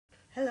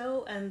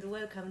Hello and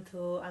welcome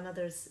to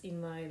another's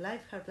in my life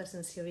Harp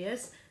Lesson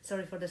series.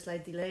 Sorry for the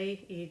slight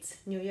delay, it's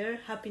New Year,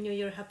 Happy New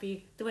Year,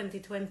 Happy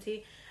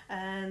 2020,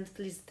 and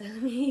please tell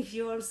me if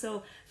you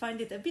also find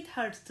it a bit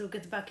hard to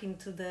get back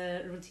into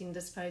the routine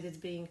despite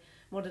it being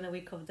more than a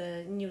week of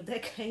the new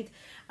decade.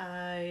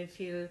 I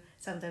feel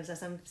sometimes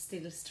as I'm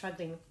still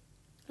struggling.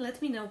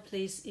 Let me know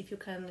please if you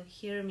can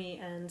hear me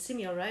and see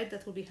me alright,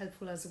 that will be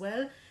helpful as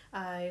well.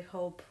 I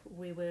hope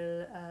we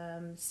will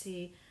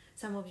see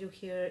some of you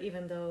here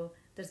even though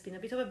there's been a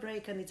bit of a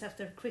break and it's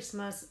after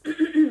Christmas.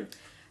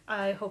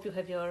 I hope you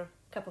have your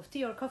cup of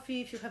tea or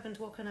coffee if you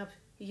haven't woken up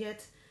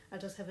yet. I'll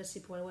just have a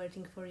sip while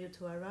waiting for you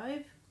to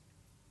arrive.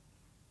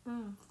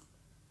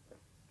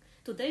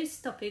 Today's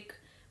topic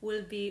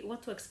will be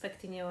what to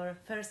expect in your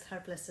first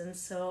harp lesson,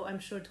 so I'm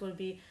sure it will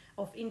be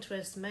of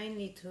interest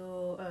mainly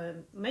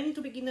to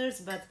beginners,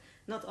 but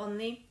not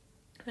only.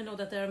 I know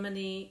that there are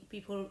many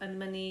people and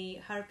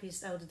many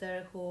harpists out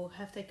there who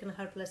have taken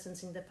harp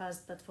lessons in the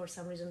past, but for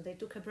some reason they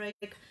took a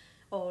break,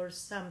 or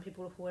some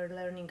people who are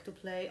learning to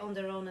play on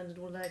their own and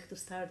would like to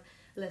start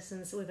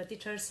lessons with a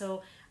teacher.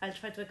 So I'll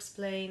try to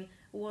explain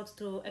what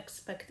to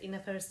expect in a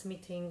first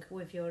meeting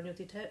with your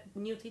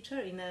new teacher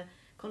in a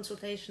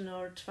consultation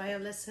or trial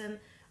lesson,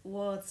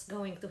 what's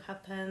going to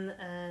happen,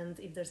 and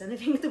if there's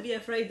anything to be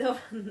afraid of.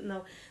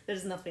 No,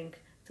 there's nothing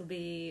to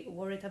be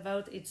worried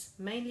about. It's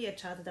mainly a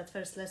chat, that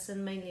first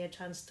lesson, mainly a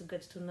chance to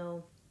get to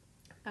know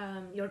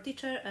your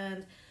teacher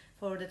and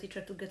for the teacher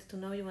to get to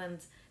know you and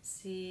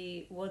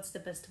see what's the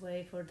best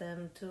way for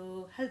them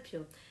to help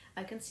you.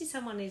 I can see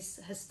someone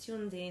has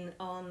tuned in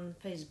on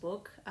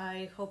Facebook.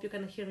 I hope you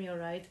can hear me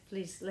alright.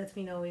 Please let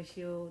me know if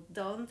you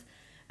don't.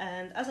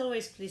 And as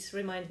always, please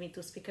remind me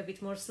to speak a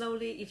bit more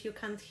slowly if you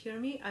can't hear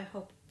me. I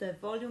hope the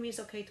volume is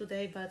okay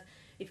today, but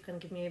if you can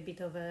give me a bit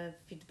of a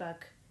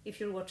feedback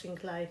if you're watching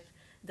live,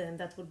 then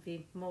that would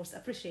be most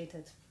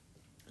appreciated.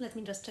 Let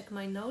me just check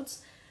my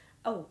notes.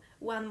 Oh,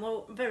 one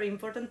more very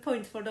important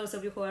point for those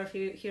of you who are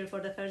here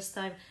for the first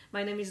time.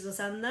 My name is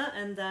Zuzanna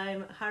and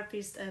I'm a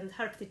harpist and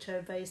harp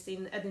teacher based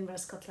in Edinburgh,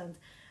 Scotland.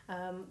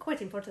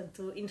 Quite important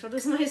to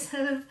introduce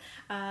myself.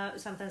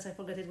 Sometimes I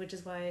forget it, which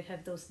is why I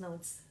have those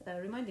notes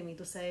reminding me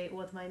to say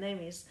what my name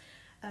is.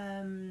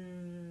 I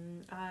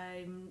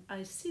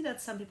see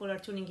that some people are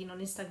tuning in on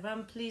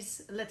Instagram.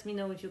 Please let me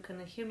know if you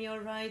can hear me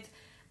alright.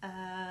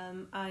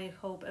 I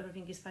hope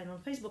everything is fine on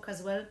Facebook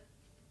as well.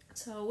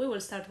 So we will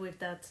start with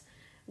that,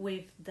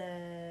 with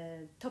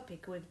the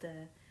topic, with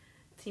the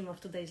theme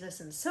of today's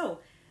lesson. So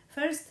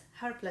first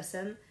harp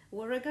lesson,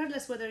 well,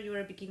 regardless whether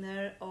you're a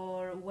beginner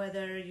or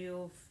whether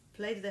you've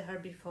played the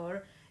harp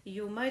before,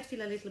 you might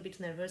feel a little bit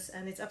nervous,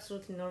 and it's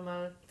absolutely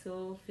normal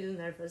to feel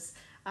nervous.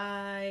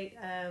 I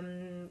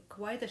am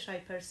quite a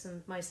shy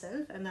person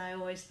myself, and I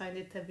always find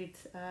it a bit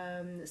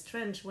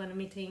strange when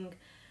meeting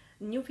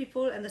new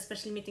people, and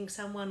especially meeting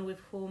someone with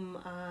whom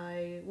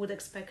I would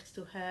expect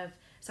to have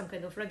some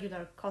kind of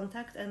regular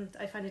contact, and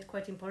I find it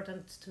quite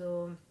important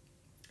to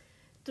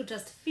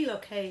just feel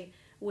okay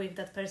with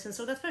that person.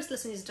 So that first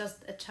lesson is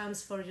just a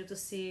chance for you to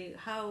see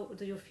how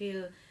do you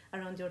feel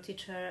around your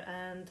teacher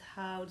and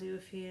how do you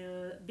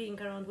feel being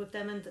around with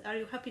them, and are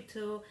you happy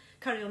to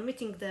carry on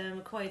meeting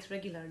them quite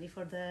regularly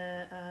for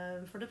the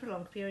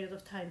prolonged period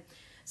of time.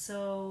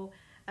 So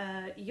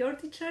your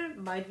teacher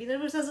might be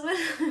nervous as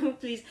well.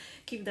 Please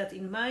keep that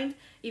in mind.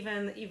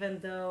 Even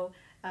though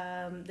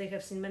they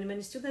have seen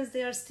many students,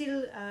 they are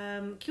still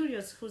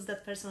curious who's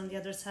that person on the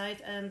other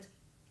side, and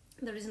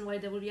the reason why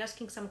they will be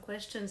asking some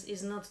questions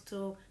is not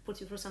to put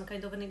you through some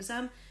kind of an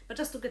exam, but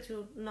just to get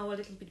you know a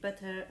little bit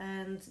better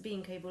and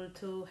being able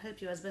to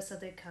help you as best as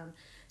they can.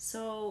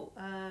 So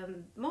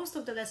most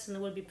of the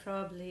lesson will be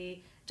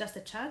probably just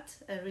a chat,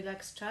 a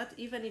relaxed chat.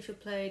 Even if you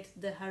played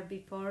the harp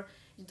before,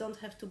 you don't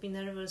have to be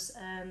nervous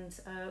and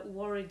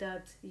worry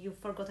that you've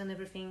forgotten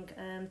everything,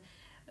 and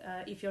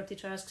if your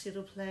teacher asks you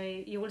to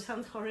play, you will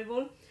sound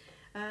horrible.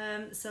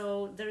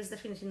 So there is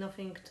definitely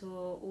nothing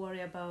to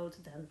worry about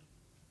then.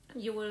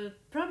 You will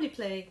probably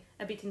play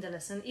a bit in the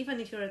lesson. Even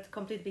if you're a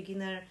complete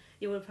beginner,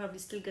 you will probably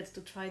still get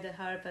to try the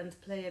harp and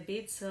play a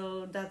bit,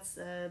 so that's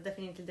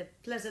definitely the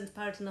pleasant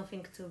part,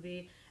 nothing to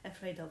be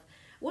afraid of.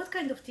 What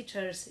kind of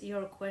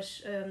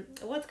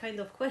what kind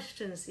of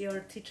questions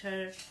your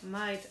teacher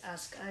might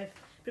ask? I've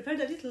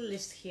prepared a little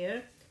list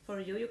here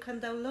for you. You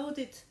can download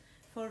it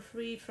for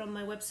free from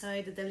my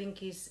website. The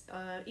link is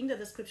in the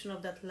description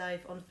of that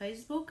live on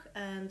Facebook,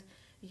 and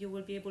you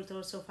will be able to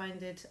also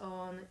find it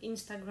on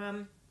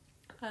Instagram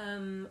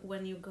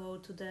when you go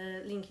to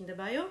the link in the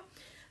bio.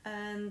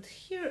 And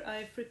here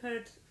I've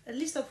prepared a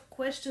list of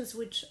questions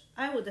which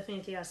I would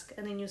definitely ask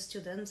any new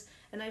students,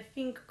 and I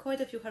think quite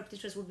a few harp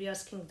teachers would be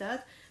asking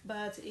that.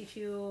 But if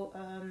you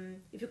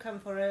come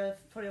for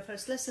your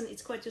first lesson,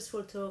 it's quite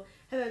useful to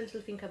have a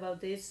little think about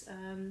this.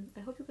 I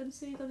hope you can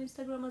see it on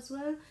Instagram as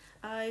well.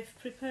 I've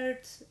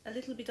prepared a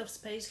little bit of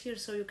space here,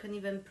 so you can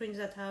even print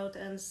that out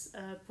and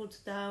put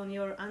down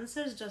your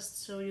answers,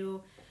 just so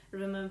you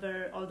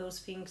remember all those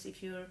things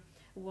if you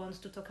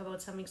want to talk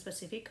about something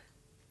specific.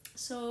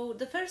 So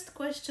the first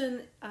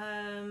question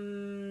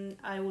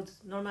I would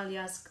normally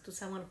ask to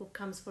someone who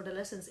comes for the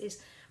lessons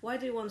is, why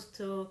do you want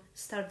to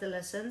start the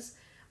lessons?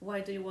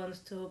 Why do you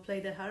want to play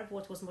the harp?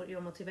 What was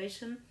your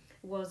motivation?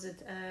 Was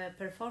it a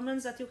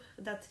performance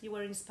that you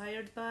were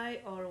inspired by,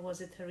 or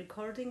was it a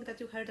recording that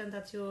you heard and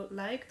that you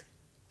liked?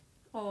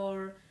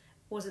 Or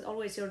was it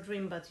always your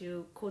dream but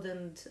you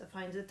couldn't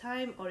find the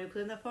time, or you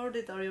couldn't afford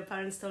it, or your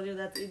parents told you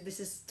that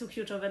this is too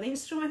cute of an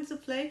instrument to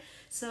play?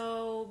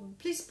 So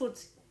please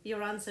put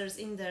your answers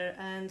in there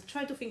and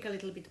try to think a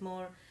little bit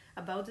more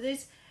about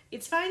this.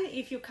 It's fine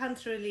if you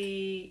can't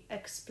really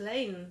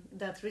explain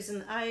that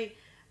reason. I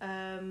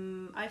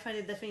find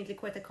it definitely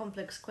quite a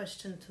complex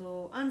question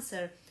to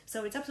answer,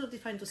 so it's absolutely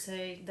fine to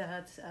say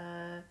that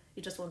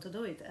you just want to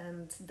do it,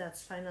 and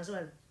that's fine as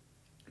well.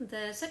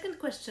 The second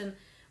question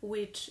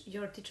which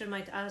your teacher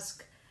might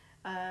ask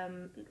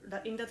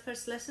in that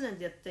first lesson, and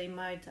that they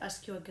might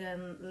ask you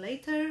again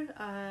later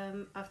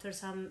after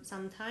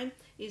some time,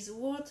 is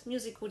what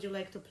music would you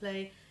like to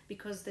play,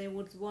 because they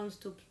would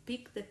want to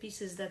pick the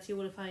pieces that you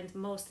will find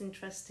most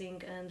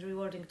interesting and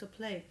rewarding to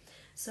play.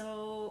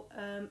 So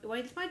while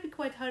it might be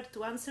quite hard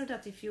to answer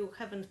that if you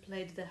haven't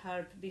played the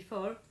harp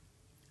before,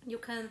 you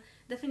can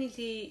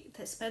definitely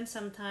spend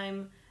some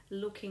time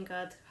looking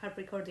at harp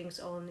recordings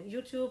on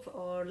YouTube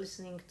or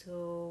listening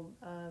to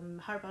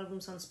harp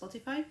albums on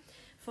Spotify.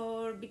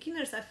 For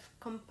beginners, I've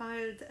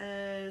compiled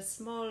a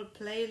small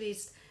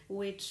playlist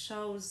which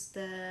shows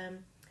the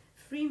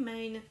three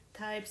main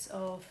types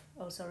of...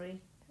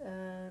 sorry,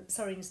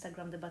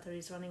 Instagram, the battery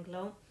is running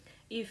low.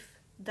 If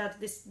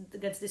this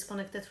gets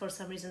disconnected for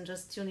some reason,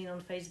 just tune in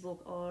on Facebook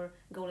or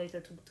go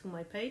later to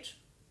my page.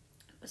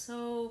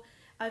 So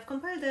I've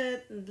compiled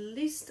a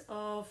list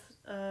of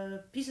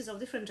pieces of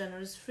different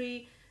genres,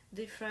 three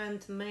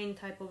different main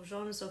type of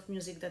genres of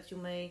music that you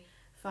may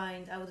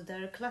find out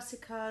there: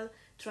 classical,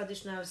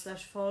 traditional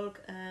 /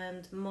 folk,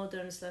 and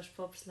modern /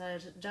 pop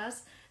 /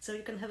 jazz. So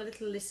you can have a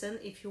little listen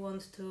if you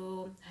want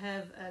to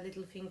have a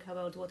little think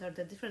about what are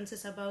the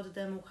differences about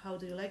them, how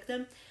do you like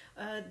them.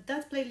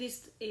 That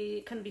playlist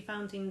can be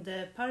found in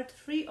the part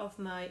 3 of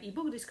my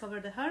ebook, Discover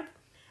the Harp,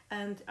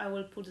 and I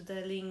will put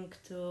the link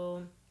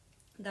to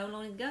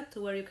downloading that,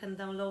 to where you can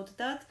download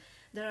that.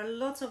 There are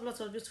lots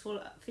of useful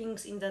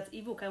things in that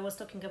ebook. I was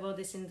talking about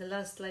this in the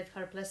last live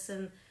harp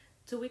lesson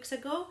 2 weeks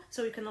ago,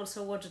 so you can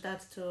also watch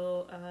that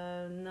to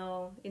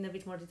know in a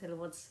bit more detail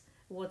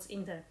what's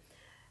in there.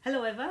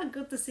 Hello Eva,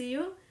 good to see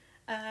you.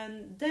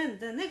 Then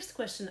the next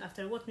question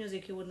after what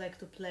music you would like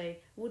to play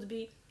would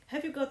be,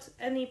 have you got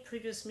any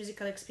previous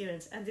musical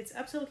experience? And it's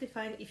absolutely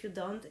fine if you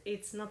don't.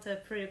 It's not a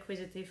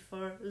prerequisite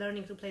for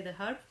learning to play the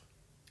harp.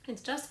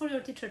 It's just for your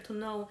teacher to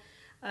know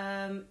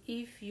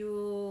if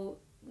you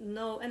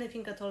know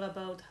anything at all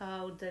about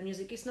how the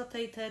music is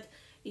notated,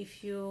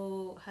 if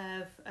you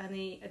have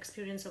any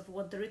experience of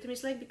what the rhythm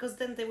is like, because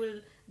then they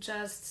will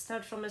just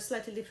start from a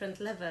slightly different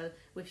level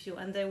with you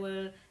and they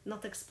will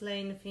not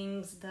explain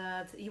things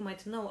that you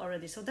might know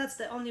already. So that's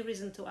the only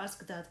reason to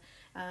ask that.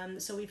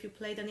 So if you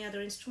played any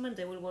other instrument,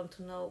 they will want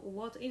to know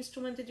what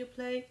instrument did you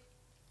play,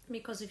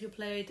 because if you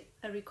played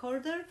a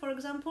recorder, for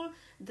example,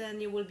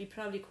 then you will be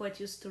probably quite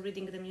used to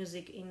reading the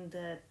music in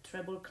the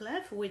treble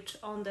clef, which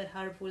on the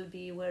harp will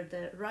be where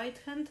the right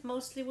hand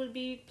mostly will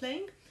be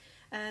playing.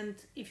 And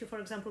if you, for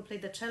example, play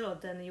the cello,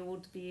 then you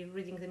would be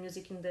reading the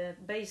music in the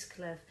bass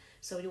clef,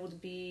 so you would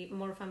be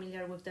more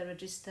familiar with the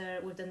register,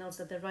 with the notes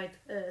that the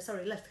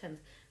left hand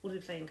would be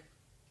playing.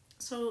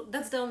 So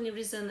that's the only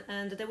reason,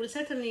 and they will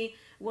certainly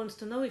want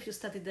to know if you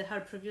studied the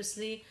harp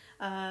previously,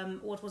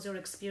 what was your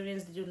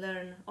experience, did you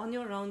learn on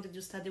your own, did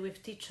you study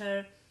with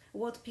teacher,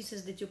 what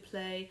pieces did you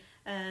play,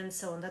 and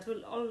so on. That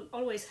will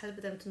always help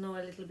them to know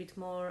a little bit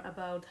more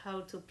about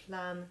how to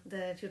plan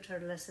the future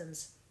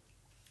lessons.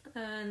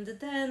 And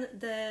then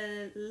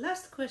the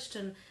last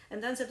question,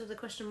 and the answer to the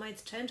question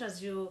might change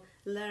as you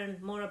learn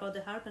more about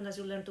the harp and as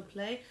you learn to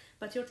play,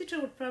 but your teacher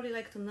would probably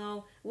like to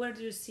know, where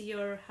do you see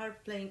your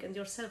harp playing and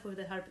yourself with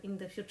the harp in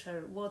the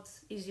future? What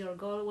is your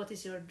goal? What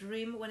is your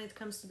dream when it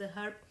comes to the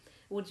harp?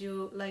 Would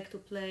you like to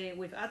play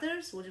with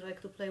others? Would you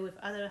like to play with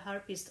other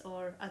harpists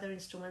or other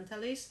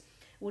instrumentalists?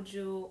 Would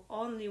you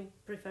only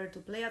prefer to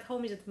play at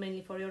home? Is it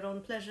mainly for your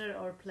own pleasure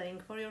or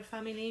playing for your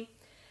family?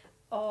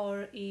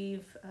 Or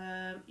if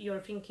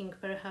you're thinking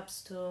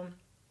perhaps to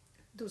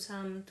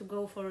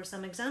go for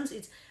some exams,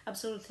 it's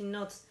absolutely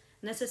not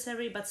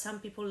necessary, but some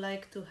people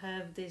like to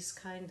have this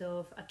kind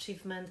of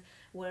achievement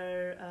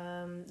where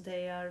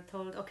they are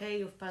told, okay,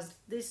 you've passed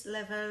this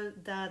level,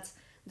 that's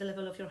the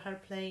level of your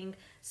harp playing.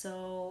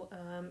 So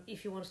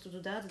if you want to do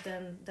that,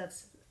 then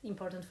that's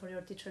important for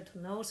your teacher to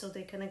know, so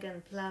they can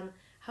again plan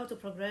how to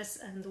progress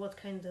and what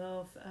kind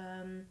of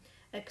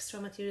extra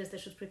materials they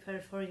should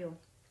prepare for you.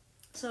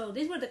 So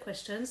these were the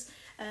questions,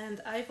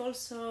 and I've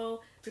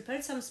also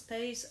prepared some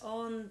space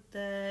on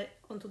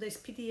today's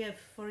PDF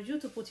for you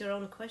to put your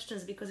own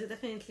questions, because you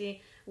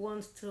definitely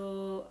want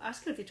to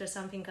ask your teacher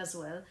something as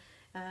well.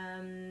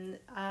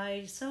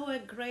 I saw a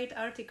great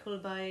article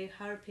by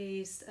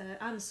harpist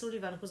Anne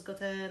Sullivan, who's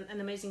got an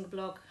amazing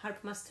blog,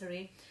 Harp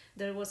Mastery.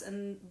 There was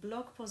a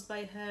blog post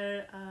by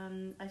her,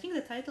 I think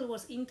the title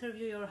was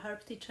Interview Your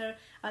Harp Teacher.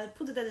 I'll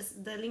put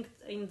the link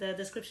in the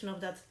description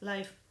of that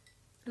live.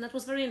 And that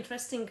was very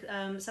interesting,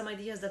 some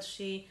ideas that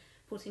she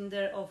put in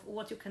there of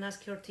what you can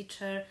ask your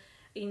teacher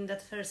in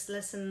that first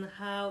lesson,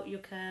 how you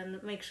can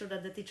make sure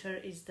that the teacher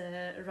is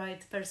the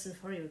right person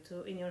for you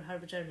in your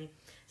harp journey.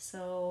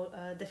 So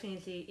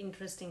definitely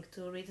interesting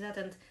to read that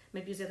and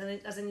maybe use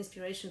it as an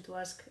inspiration to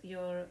ask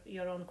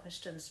your own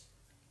questions.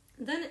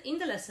 Then in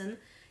the lesson,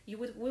 we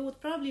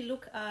would probably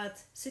look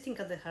at sitting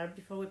at the harp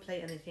before we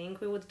play anything.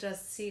 We would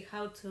just see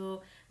how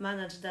to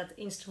manage that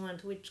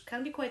instrument, which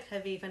can be quite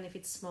heavy even if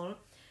it's small.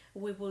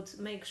 We would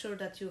make sure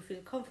that you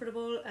feel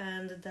comfortable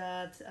and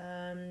that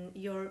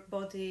your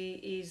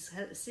body is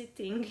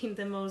sitting in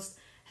the most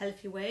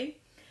healthy way.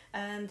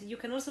 And you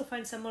can also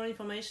find some more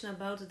information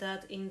about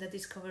that in the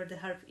Discover the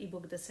Harp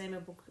ebook, the same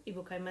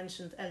ebook I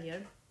mentioned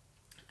earlier.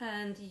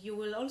 And you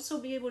will also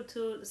be able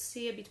to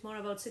see a bit more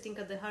about sitting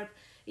at the harp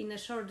in a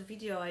short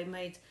video I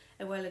made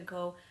a while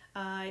ago.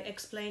 I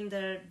explained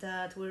there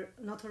that we're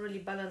not really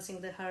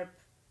balancing the harp,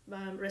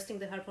 resting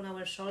the harp on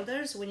our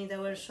shoulders. We need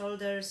our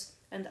shoulders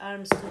and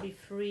arms to be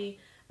free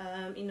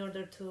in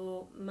order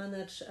to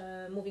manage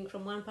moving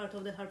from one part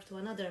of the harp to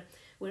another.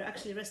 We're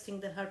actually resting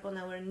the harp on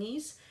our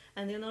knees,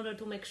 and in order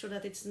to make sure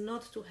that it's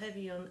not too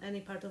heavy on any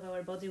part of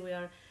our body, we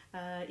are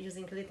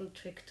using a little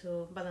trick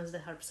to balance the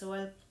harp. So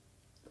I'll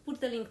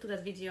put the link to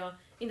that video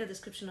in the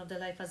description of the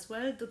live as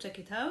well. Do check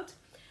it out.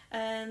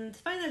 And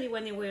finally,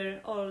 when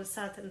we're all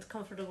sat and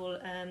comfortable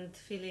and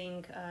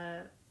feeling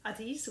at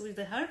ease with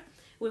the harp,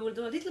 we will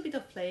do a little bit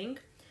of playing.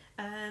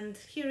 And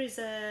here is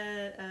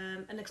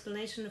an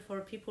explanation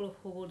for people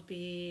who would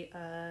be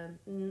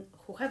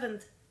who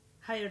haven't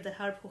hired the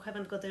harp, who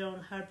haven't got their own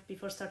harp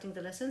before starting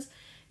the lessons.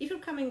 If you're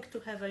coming to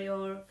have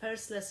your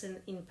first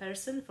lesson in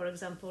person, for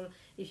example,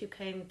 if you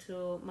came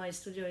to my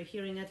studio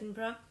here in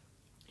Edinburgh,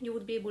 you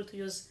would be able to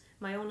use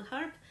my own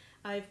harp.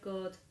 I've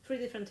got 3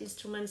 different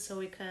instruments, so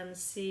we can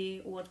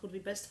see what would be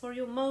best for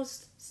you.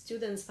 Most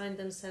students find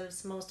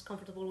themselves most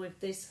comfortable with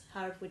this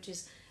harp, which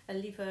is a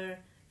Lever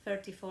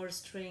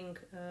 34-string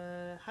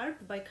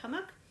harp by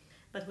Kamak,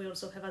 but we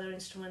also have other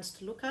instruments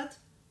to look at.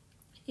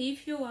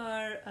 If you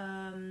are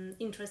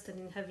interested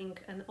in having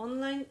an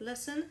online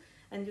lesson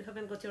and you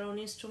haven't got your own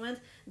instrument,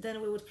 then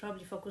we would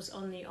probably focus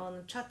only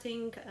on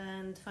chatting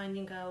and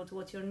finding out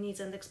what your needs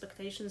and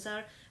expectations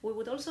are. We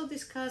would also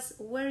discuss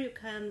where you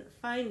can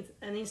find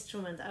an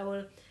instrument. I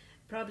will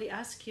probably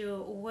ask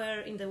you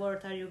where in the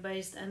world are you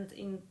based, and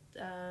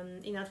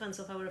in advance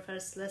of our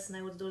first lesson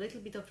I would do a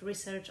little bit of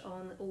research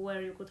on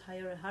where you could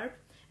hire a harp,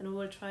 and we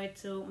will try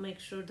to make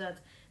sure that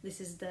this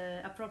is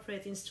the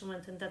appropriate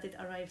instrument and that it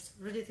arrives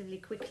relatively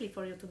quickly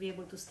for you to be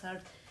able to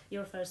start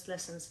your first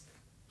lessons.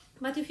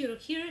 But if you're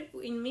here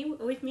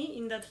with me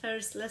in that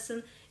first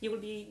lesson, you will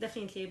be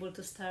definitely able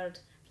to start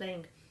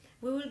playing.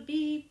 We will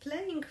be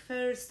playing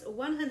first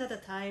one hand at a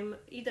time,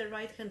 either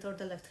right hand or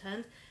the left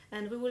hand,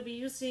 and we will be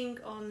using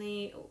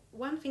only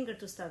one finger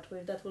to start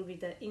with. That will be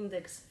the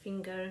index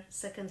finger,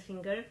 second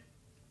finger.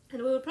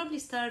 And we will probably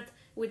start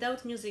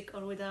without music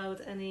or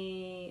without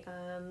any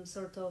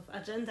sort of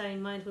agenda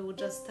in mind. We will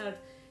just start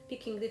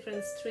picking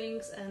different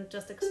strings and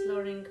just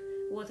exploring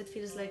what it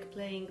feels like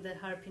playing the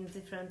harp in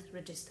different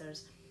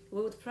registers.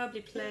 We would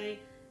probably play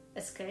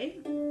a scale,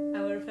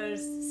 our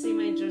first C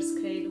major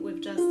scale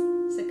with just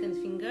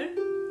second finger,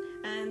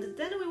 and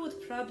then we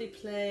would probably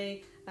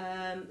play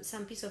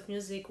some piece of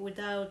music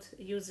without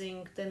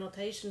using the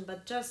notation,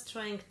 but just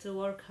trying to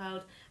work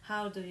out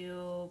how do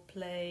you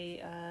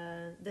play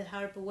the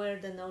harp, where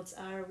the notes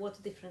are,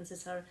 what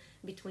differences are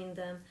between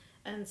them,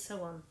 and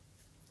so on.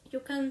 You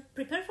can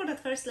prepare for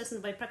that first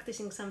lesson by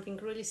practicing something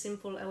really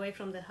simple away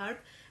from the harp,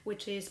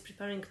 which is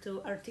preparing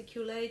to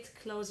articulate,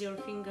 close your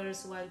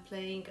fingers while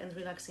playing and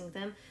relaxing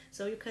them.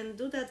 So you can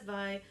do that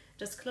by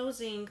just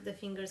closing the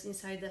fingers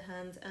inside the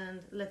hand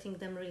and letting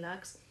them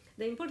relax.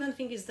 The important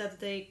thing is that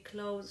they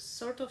close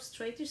sort of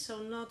straightish,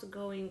 so not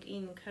going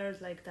in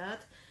curled like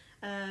that,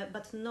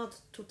 but not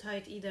too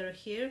tight either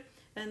here,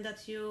 and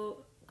that you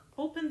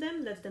open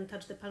them, let them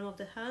touch the palm of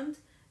the hand,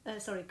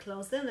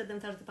 close them, let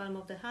them touch the palm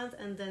of the hand,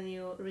 and then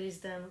you release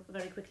them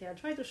very quickly. I'll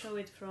try to show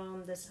it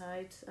from the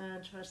side,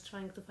 just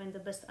trying to find the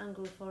best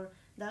angle for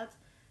that.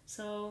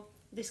 So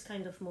this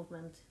kind of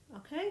movement,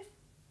 okay?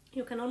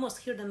 You can almost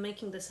hear them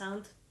making the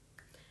sound,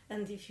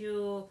 and if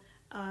your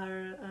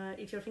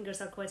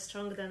fingers are quite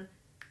strong, then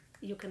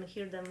you can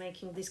hear them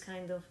making this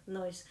kind of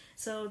noise.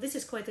 So this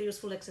is quite a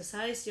useful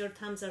exercise. Your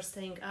thumbs are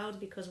staying out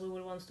because we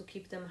will want to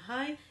keep them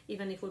high,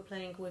 even if we're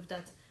playing with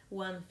that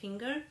one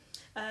finger.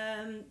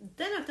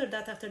 Then after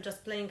that, after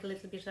just playing a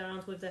little bit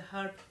around with the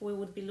harp, we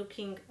would be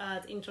looking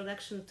at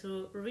introduction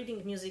to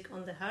reading music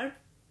on the harp.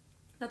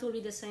 That will be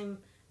the same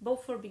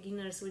both for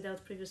beginners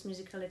without previous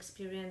musical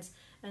experience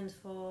and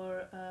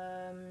for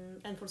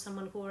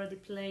someone who already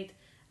played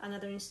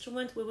another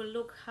instrument. We will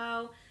look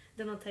how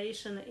the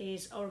notation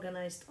is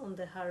organized on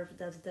the harp,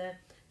 that the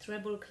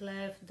treble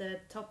clef, the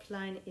top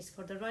line is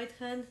for the right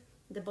hand,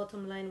 the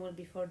bottom line will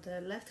be for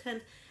the left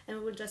hand, and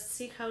we will just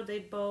see how they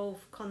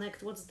both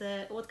connect,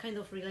 what kind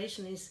of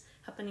relation is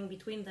happening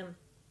between them.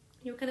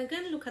 You can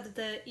again look at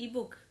the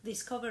ebook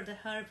Discover the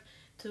Harp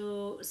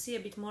to see a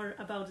bit more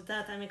about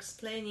that. I'm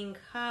explaining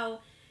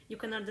how you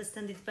can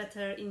understand it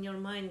better in your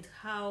mind,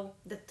 how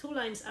the two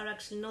lines are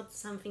actually not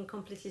something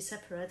completely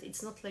separate.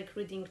 It's not like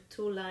reading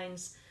two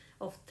lines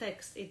of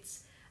text.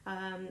 It's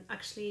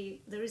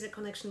actually, there is a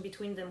connection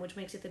between them, which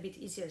makes it a bit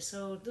easier.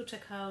 So do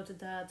check out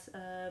that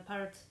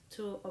part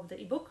 2 of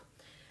the ebook.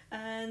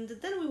 And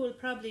then we will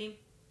probably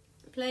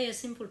play a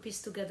simple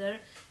piece together,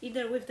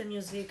 either with the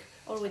music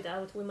or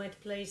without. We might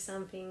play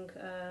something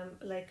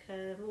like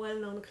a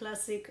well-known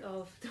classic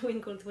of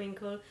Twinkle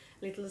Twinkle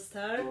Little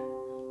Star.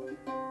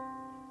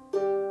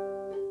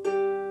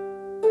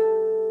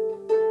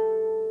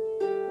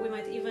 We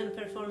might even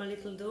perform a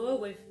little duo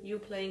with you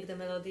playing the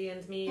melody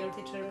and me, your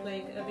teacher,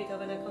 playing a bit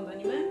of an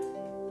accompaniment.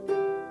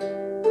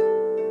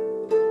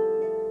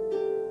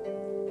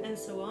 And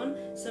so on.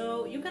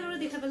 So you can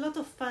already have a lot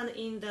of fun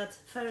in that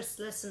first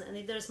lesson, and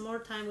if there's more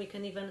time we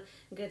can even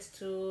get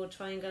to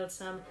trying out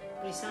some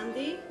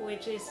glissandi,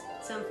 which is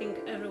something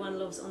everyone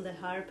loves on the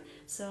harp.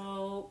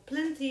 So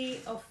plenty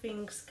of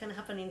things can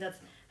happen in that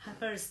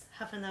first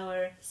half an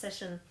hour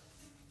session.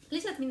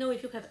 Please let me know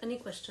if you have any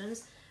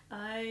questions.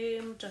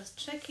 I'm just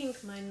checking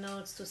my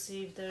notes to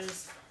see if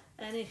there's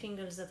anything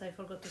else that I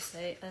forgot to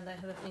say, and I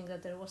have a feeling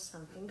that there was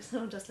something,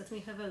 so just let me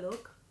have a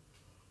look.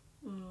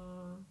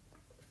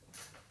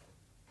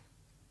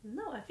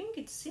 No, I think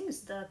it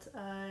seems that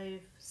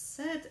I've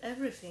said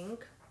everything.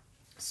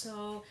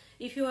 So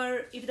if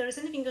there is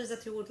anything else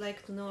that you would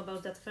like to know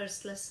about that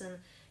first lesson,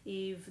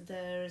 if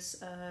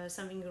there's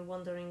something you're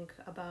wondering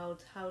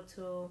about how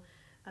to,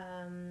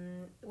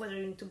 whether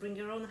you need to bring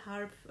your own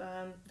harp,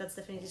 that's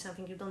definitely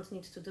something you don't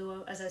need to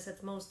do. As I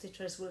said, most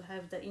teachers will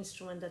have the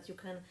instrument that you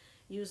can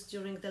use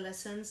during the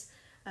lessons.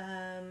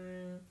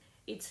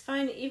 It's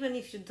fine even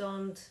if you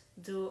don't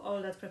do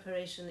all that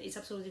preparation. It's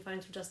absolutely fine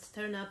to just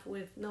turn up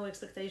with no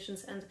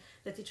expectations, and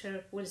the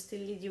teacher will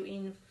still lead you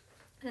in,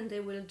 and they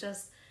will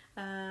just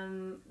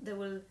they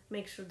will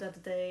make sure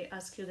that they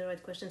ask you the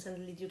right questions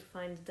and lead you to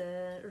find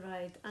the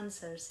right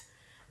answers.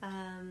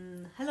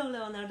 Hello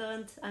Leonardo,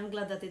 and I'm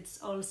glad that it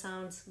all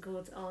sounds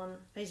good on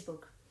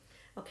Facebook.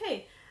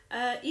 Okay,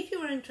 if you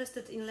are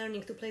interested in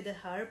learning to play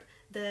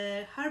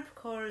the harp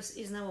course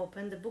is now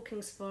open. The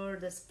bookings for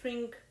the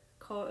spring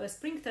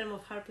term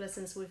of harp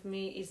lessons with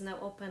me is now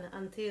open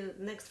until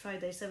next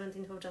Friday,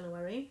 17th of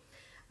January.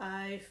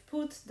 I've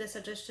put the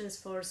suggestions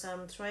for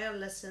some trial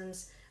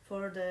lessons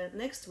for the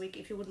next week.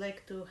 If you would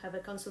like to have a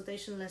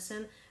consultation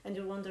lesson and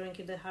you're wondering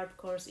if the harp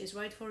course is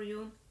right for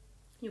you,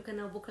 you can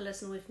now book a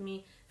lesson with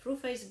me through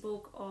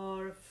Facebook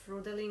or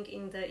through the link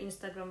in the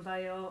Instagram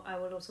bio. I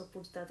will also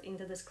put that in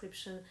the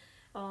description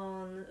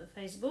on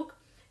Facebook.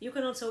 You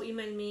can also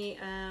email me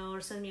or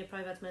send me a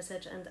private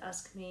message and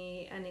ask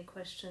me any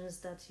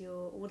questions that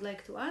you would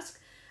like to ask.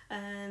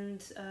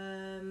 And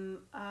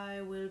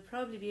I will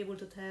probably be able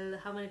to tell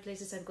how many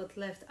places I've got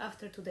left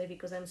after today,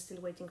 because I'm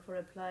still waiting for a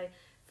reply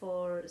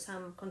for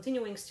some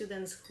continuing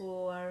students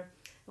who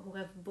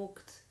have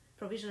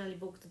provisionally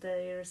booked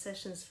their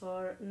sessions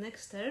for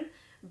next term.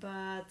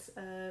 But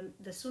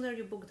the sooner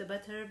you book the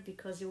better,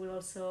 because you will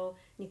also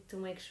need to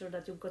make sure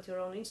that you've got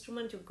your own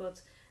instrument, you've got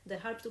the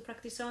harp to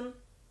practice on.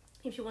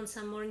 If you want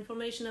some more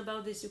information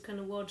about this, you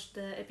can watch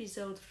the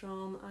episode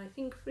from, I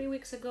think, 3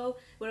 weeks ago,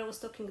 where I was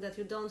talking that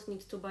you don't need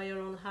to buy your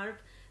own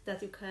harp,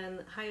 that you can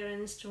hire an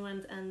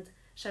instrument, and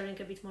sharing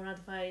a bit more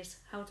advice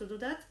how to do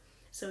that.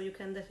 So you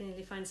can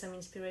definitely find some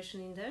inspiration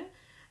in there.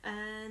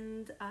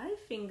 And I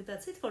think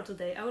that's it for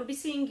today. I will be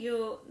seeing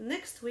you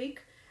next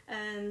week,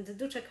 and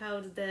do check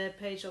out the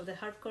page of the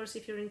harp course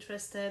if you're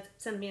interested.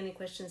 Send me any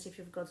questions if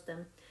you've got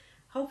them.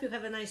 Hope you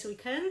have a nice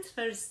weekend.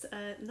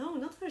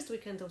 Not first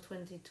weekend of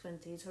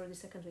 2020, it's already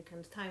second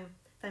weekend. Time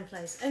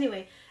flies.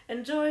 Anyway,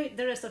 enjoy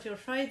the rest of your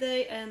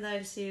Friday, and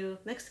I'll see you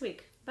next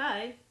week.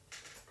 Bye!